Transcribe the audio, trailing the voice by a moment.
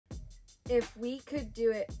If we could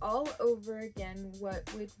do it all over again, what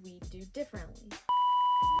would we do differently?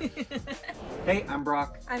 Hey, I'm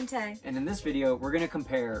Brock. I'm Tay. And in this video, we're going to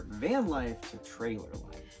compare van life to trailer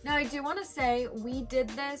life. Now, I do want to say we did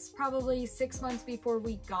this probably 6 months before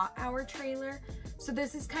we got our trailer. So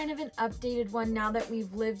this is kind of an updated one now that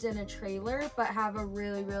we've lived in a trailer, but have a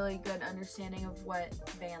really, really good understanding of what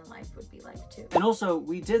van life would be like too. And also,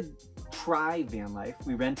 we did try van life.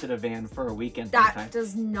 We rented a van for a weekend. That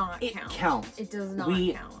does not count. It counts. It does not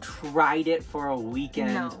we count. tried it for a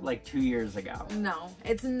weekend like 2 years ago. No,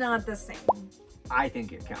 it's not the same. I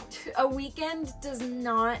think it counts. A weekend does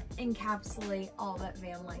not encapsulate all that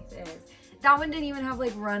van life is. That one didn't even have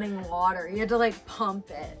like running water. You had to like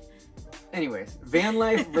pump it. Anyways, van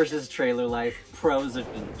life versus trailer life, pros of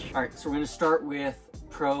each. All right, so we're gonna start with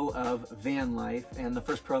pro of van life. And the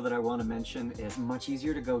first pro that I wanna mention is much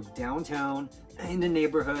easier to go downtown, into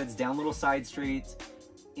neighborhoods, down little side streets.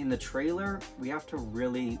 In the trailer, we have to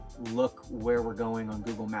really look where we're going on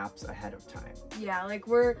Google Maps ahead of time. Yeah, like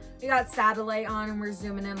we got satellite on and we're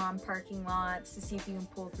zooming in on parking lots to see if you can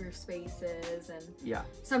pull through spaces. And yeah,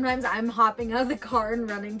 sometimes I'm hopping out of the car and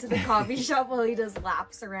running to the coffee shop while he does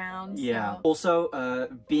laps around. Yeah. So. Also,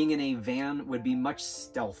 being in a van would be much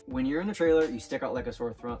stealth. When you're in a trailer, you stick out like a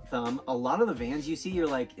sore thumb. A lot of the vans you see, you're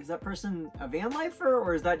like, is that person a van lifer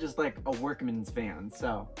or is that just like a workman's van?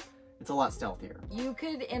 So it's a lot stealthier. You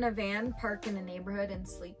could, in a van, park in a neighborhood and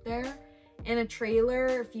sleep there. In a trailer,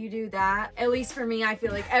 if you do that, at least for me, I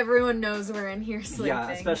feel like everyone knows we're in here sleeping. Yeah,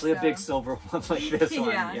 especially a big silver one like this one.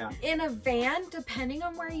 Yeah. In a van, depending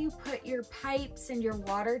on where you put your pipes and your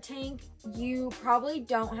water tank, you probably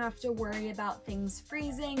don't have to worry about things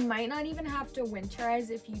freezing. Might not even have to winterize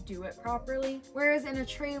if you do it properly. Whereas in a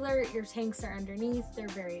trailer, your tanks are underneath, they're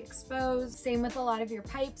very exposed. Same with a lot of your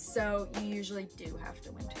pipes, so you usually do have to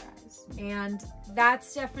winterize. And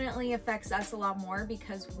that's definitely affects us a lot more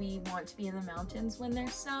because we want to be in the mountains when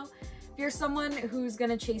there's snow. If you're someone who's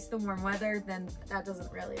gonna chase the warm weather, then that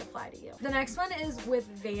doesn't really apply to you. The next one is with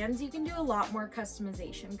vans, you can do a lot more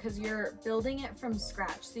customization because you're building it from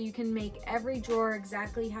scratch. So you can make every drawer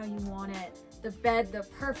exactly how you want it. The bed, the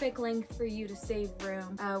perfect length for you to save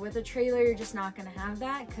room. With a trailer, you're just not gonna have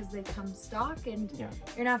that because they come stock and you're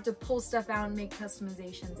gonna have to pull stuff out and make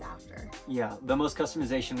customizations after. Yeah, the most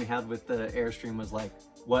customization we had with the Airstream was like,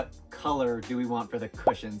 what color do we want for the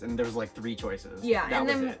cushions? And there was like 3 choices. Yeah, and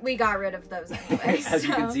then we got rid of those anyway. As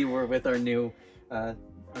you can see, we're with our new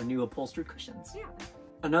upholstered cushions. Yeah.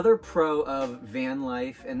 Another pro of van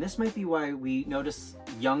life, and this might be why we notice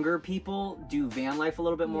younger people do van life a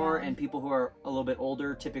little bit more, and people who are a little bit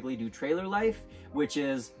older typically do trailer life, which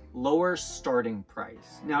is lower starting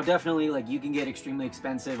price. Now, definitely, like, you can get extremely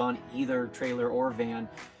expensive on either trailer or van,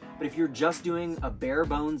 but if you're just doing a bare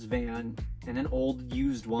bones van and an old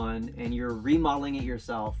used one and you're remodeling it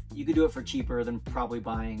yourself, you could do it for cheaper than probably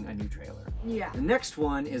buying a new trailer. Yeah. The next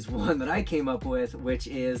one is one that I came up with, which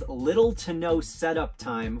is little to no setup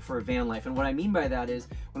time for van life. And what I mean by that is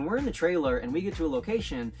when we're in the trailer and we get to a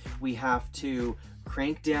location, we have to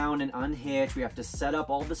crank down and unhitch. We have to set up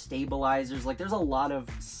all the stabilizers. Like, there's a lot of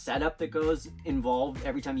setup that goes involved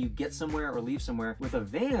every time you get somewhere or leave somewhere. With a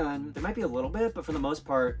van, there might be a little bit, but for the most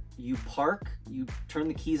part, you park, you turn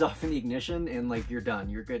the keys off in the ignition, and like, you're done.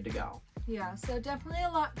 You're good to go. Yeah, so definitely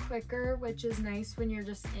a lot quicker, which is nice when you're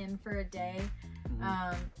just in for a day.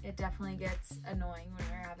 It definitely gets annoying when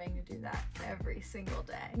you're having to do that every single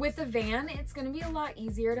day. With a van, it's going to be a lot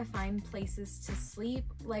easier to find places to sleep.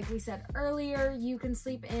 Like we said earlier, you can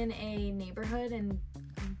sleep in a neighborhood and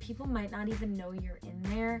people might not even know you're in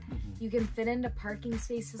there. You can fit into parking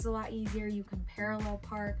spaces a lot easier. You can parallel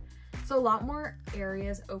park. So a lot more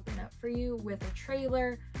areas open up for you. With a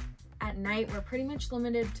trailer, at night, we're pretty much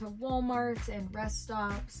limited to Walmarts and rest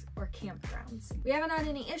stops or campgrounds. We haven't had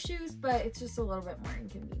any issues, but it's just a little bit more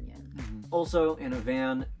inconvenient. Also, in a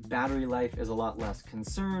van, battery life is a lot less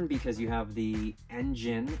concern because you have the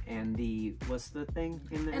engine and the, what's the thing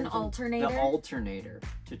in the engine? Alternator. The alternator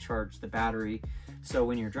to charge the battery. So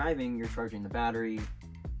when you're driving, you're charging the battery,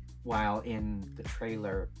 while in the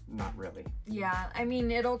trailer, not really. Yeah, I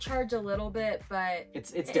mean, it'll charge a little bit, but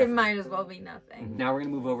it might as well be nothing. Now we're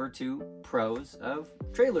gonna move over to pros of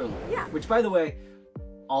trailer life. Yeah. Which, by the way,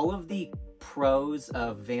 all of the pros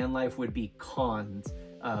of van life would be cons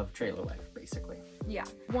of trailer life, basically. Yeah.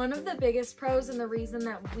 One of the biggest pros and the reason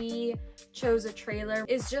that we chose a trailer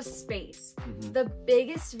is just space. The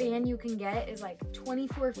biggest van you can get is like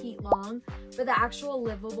 24 feet long, but the actual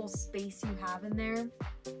livable space you have in there,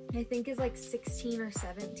 I think, is like 16 or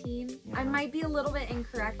 17. I might be a little bit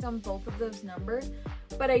incorrect on both of those numbers,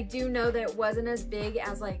 but I do know that it wasn't as big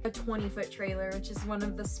as like a 20-foot trailer, which is one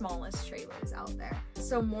of the smallest trailers out there.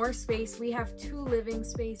 So more space. We have 2 living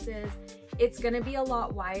spaces. It's gonna be a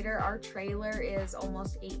lot wider. Our trailer is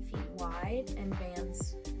almost 8 feet wide and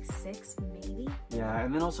Van's 6 maybe. Yeah,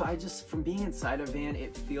 and then also from being inside a van,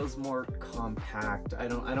 it feels more compact. I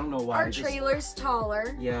don't know why. Our trailer's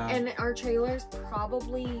taller. Yeah. And our trailer's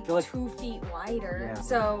probably like 2 feet wider. Yeah.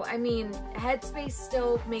 So, I mean, headspace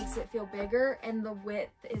still makes it feel bigger, and the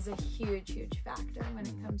width is a huge, huge factor when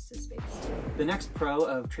it comes to space too. The next pro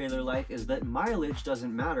of trailer life is that mileage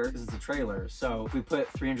doesn't matter because it's a trailer. So if we put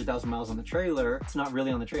 300,000 miles on the trailer, it's not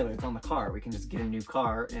really on the trailer, it's on the car. We can just get a new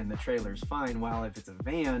car and the trailer's fine. While if it's a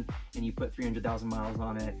van and you put 300,000 miles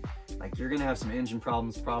on it, like you're gonna have some engine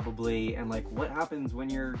problems probably. And like what happens when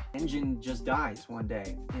your engine just dies one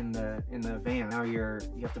day in the van? Now you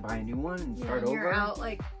have to buy a new one and start over. You're out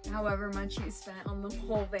like however much you spent on the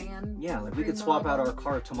whole van. Yeah, like we could swap out our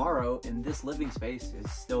car tomorrow and this living space is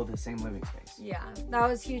still the same living space. Yeah, that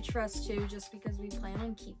was huge for us too, just because we plan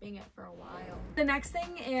on keeping it for a while. The next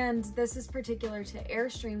thing, and this is particular to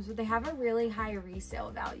Airstreams, but they have a really high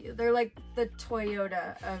resale value. They're like the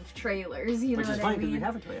Toyota of trailers, you know what I mean? Which is fine because we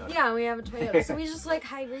have a Toyota. Yeah, we have a Toyota, so we just like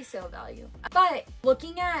high resale value. But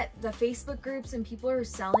looking at the Facebook groups and people are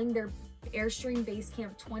selling their Airstream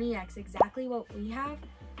Basecamp 20X, exactly what we have,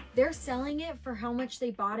 they're selling it for how much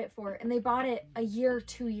they bought it for, and they bought it a year or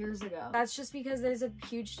 2 years ago. That's just because there's a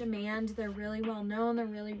huge demand. They're really well known, they're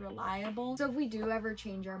really reliable. So if we do ever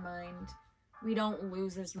change our mind, we don't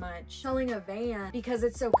lose as much. Selling a van, because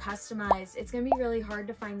it's so customized, it's gonna be really hard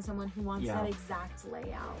to find someone who wants that exact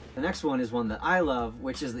layout. The next one is one that I love,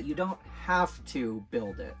 which is that you don't have to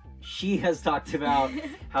build it. She has talked about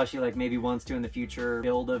how she like maybe wants to in the future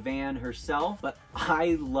build a van herself, but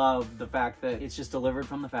I love the fact that it's just delivered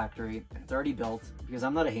from the factory. It's already built because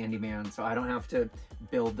I'm not a handyman, so I don't have to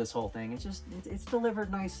build this whole thing. It's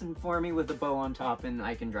delivered nice and for me with a bow on top, and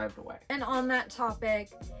I can drive it away. And on that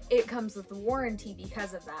topic, it comes with a warranty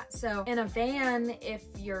because of that. So in a van, if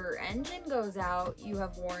your engine goes out, you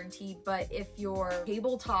have warranty, but if your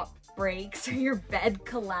tabletop breaks or your bed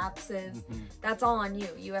collapses, that's all on you.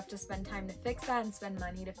 You have to spend time to fix that and spend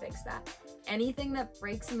money to fix that. Anything that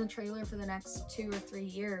breaks in the trailer for the next 2 or 3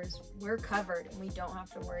 years, we're covered and we don't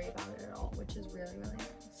have to worry about it at all, which is really, really nice.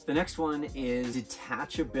 The next one is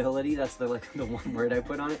detachability. That's the one word I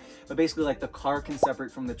put on it. But basically like the car can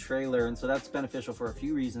separate from the trailer, and so that's beneficial for a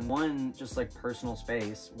few reasons. One, just like personal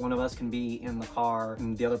space. One of us can be in the car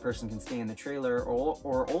and the other person can stay in the trailer,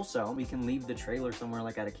 or also we can leave the trailer somewhere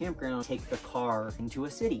like at a campground, take the car into a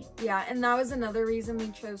city. Yeah, and that was another reason we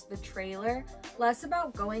chose the trailer. Less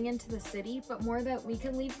about going into the city, but more that we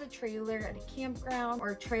could leave the trailer at a campground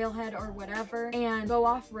or a trailhead or whatever and go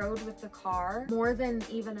off-road with the car more than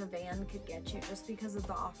even a van could get you, just because of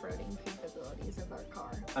the off-roading capabilities of our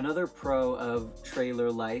car. Another pro of trailer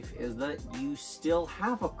life is that you still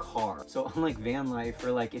have a car. So unlike van life,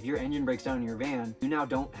 or like if your engine breaks down in your van, you now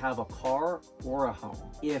don't have a car or a home.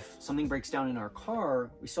 If something breaks down in our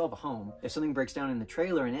car, we still have a home. If something breaks down in the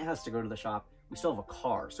trailer and it has to go to the shop, we still have a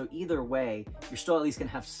car. So either way, you're still at least gonna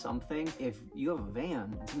have something. If you have a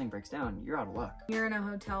van and something breaks down, you're out of luck. You're in a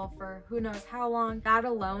hotel for who knows how long. That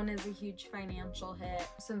alone is a huge financial hit.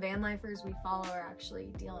 Some van lifers we follow are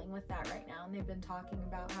actually dealing with that right now, and they've been talking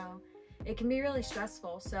about how it can be really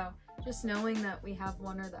stressful. So just knowing that we have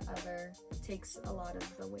one or the other takes a lot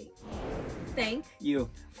of the weight. Thank you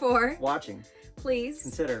for watching. Please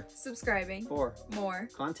consider subscribing for more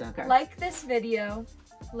content. Like this video.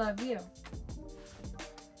 Love you.